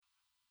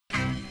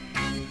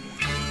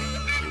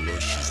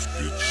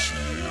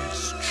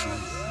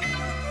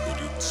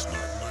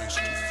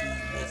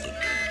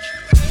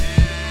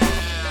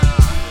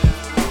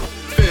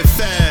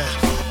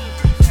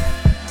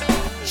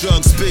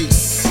Drugs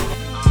beats,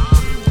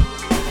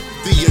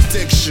 the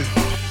addiction.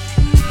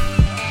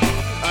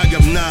 I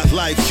am not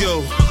like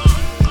you.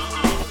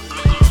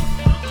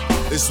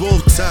 It's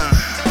wolf time.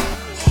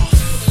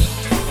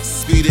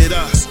 Speed it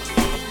up.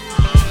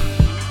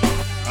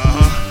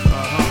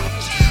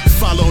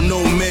 Follow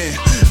no man,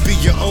 be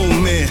your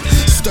own man.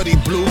 Study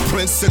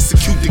blueprints,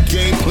 execute the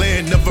game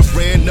plan. Never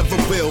ran, never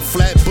will.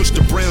 Flatbush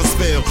the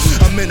Brownsville.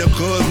 I'm in a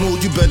good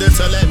mood, you better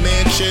tell that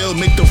man chill.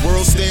 Make the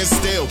world stand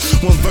still,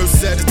 one verse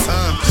at a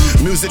time.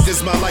 Music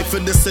is my life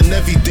and it's an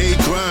everyday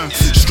grind.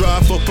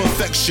 Strive for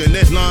perfection,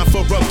 that line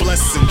for a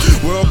blessing.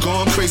 World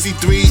gone crazy,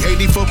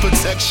 380 for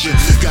protection.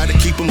 Gotta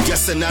keep them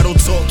guessing, I don't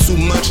talk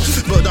too much,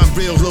 but I'm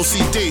real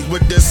OCD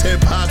with this hip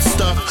hop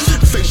stuff.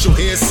 Facial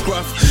hair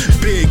scruff,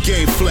 big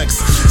game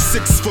flex.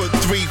 6'3",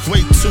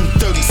 weight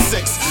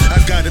 236. I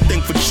got a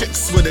thing for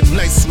chicks with a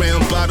nice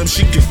round bottom.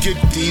 She could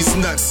get these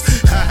nuts.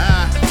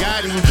 Ha,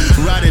 got him.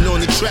 Riding on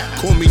the track,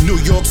 call me New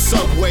York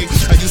Subway.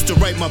 I used to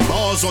write my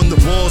bars on the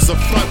walls of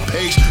front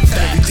page.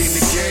 Everything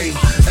to gain,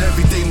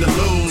 everything to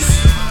lose.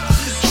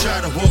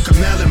 Try to walk a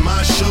mile in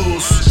my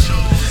shoes.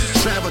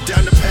 Travel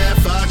down the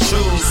path I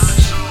choose.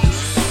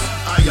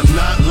 I am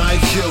not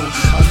like you.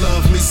 I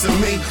love me some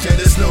me, and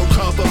there's no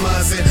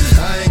compromising.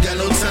 I ain't got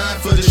no time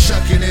for the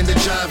shucking and the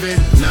jiving.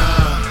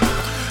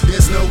 Nah,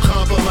 there's no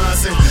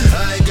compromising.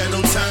 I ain't got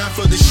no time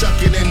for the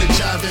shucking and the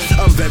jiving.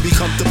 I'm very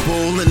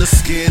comfortable in the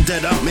skin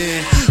that I'm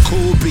in.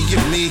 Cool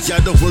being me,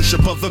 I the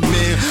worship of a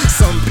man.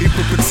 Some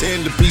people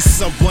pretend to be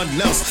someone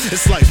else.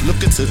 It's like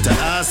looking to the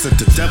eyes of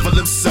the devil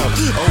himself.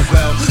 Oh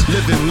well,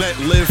 live and let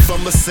live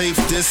from a safe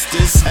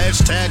distance.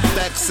 Hashtag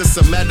facts, it's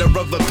a matter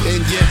of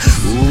opinion.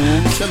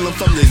 Ooh, kill him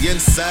from the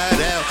inside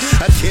out.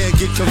 I can't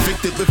get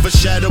convicted with a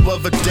shadow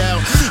of a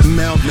doubt.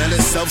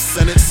 Mild-mannered,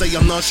 self-centered, say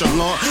I'm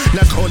nonchalant.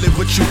 Now call it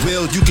what you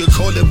will, you can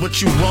call it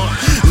what you want.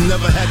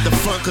 Never had the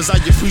front cause I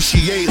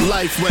appreciate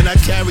life. When I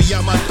carry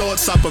out my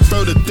thoughts, I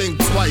prefer to think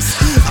twice.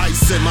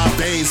 Ice in my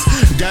veins,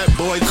 that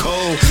boy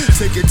cold.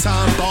 Take a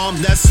time bomb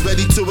that's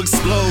ready to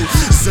explode.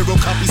 0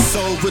 copies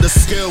sold with a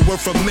scale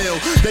worth a mil.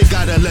 They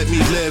gotta let me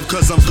live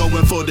cause I'm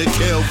going for the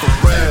kill.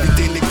 For real.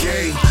 Everything to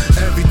gain,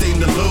 everything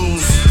to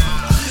lose.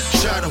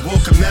 Try to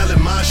walk a mile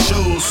in my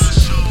shoes.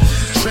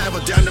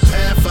 Travel down the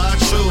path I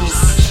choose.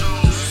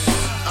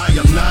 I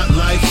am not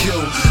like you.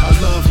 I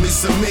love me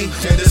some me,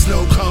 and there's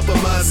no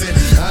compromising.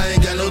 I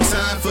ain't got no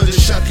time for the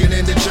shucking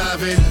and the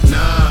jiving.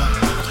 Nah,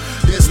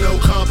 there's no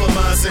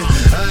compromising.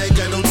 I ain't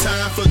got no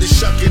time for the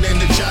shucking and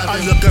the jiving.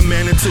 I look a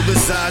man into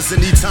his eyes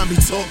anytime he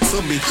talk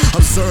to me.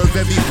 Observe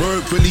every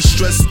word, really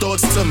stress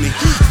thoughts to me.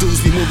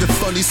 Dudes be moving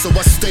funny, so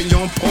I stay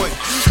on point.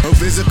 Or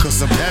is it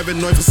cause I'm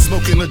paranoid for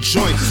smoking a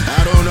joint?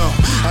 I don't know,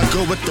 I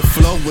go with the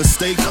flow and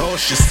stay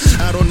cautious.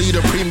 I don't need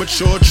a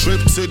premature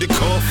trip to the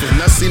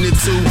coffin. I've seen it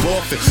too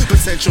often,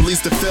 potential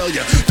leads to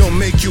failure. Don't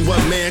make you a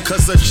man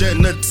cause a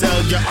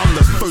genitalia. I'm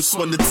the first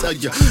one to tell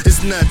you,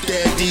 it's not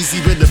that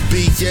easy with a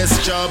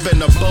BS job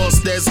and a boss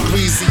that's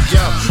greasy.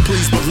 Yo,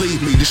 please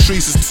believe me, the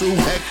streets is too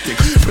hectic.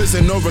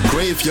 Prison or a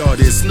graveyard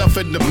is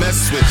nothing to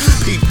mess with.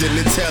 Peep the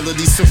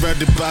mentality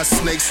surrounded by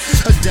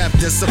snakes.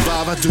 Adapt and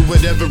survive, I do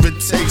whatever it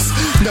takes.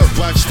 Now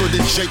watch for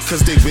the Jake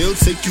cause they will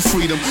take you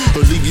freedom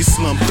or leave you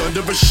slumped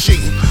under a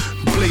sheet,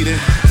 bleeding.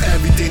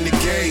 Everything to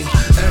gain,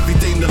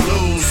 everything to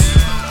lose.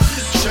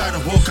 Try to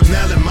walk a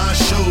mile in my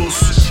shoes.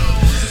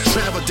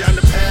 Travel down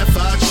the path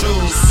I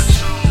choose.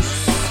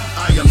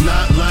 I am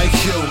not like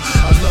you.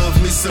 I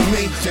love me some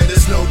me, and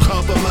there's no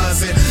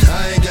compromising.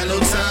 I ain't got no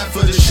time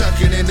for the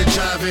shucking and the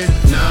jiving.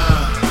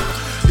 Nah,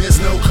 there's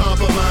no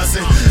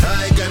compromising.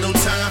 I ain't got no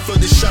time for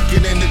the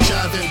shucking and the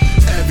jiving.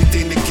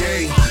 Everything to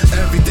gain,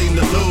 everything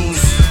to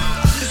lose.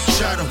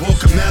 Try to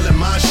walk a mile in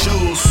my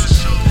shoes.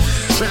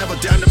 Travel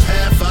down the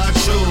path I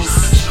choose.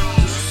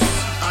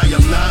 I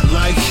am not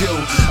like you.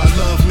 I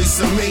love me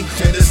some me,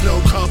 and there's no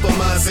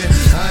compromising.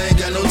 I ain't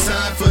got no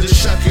time for the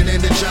shucking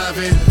and the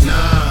jiving.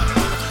 Nah.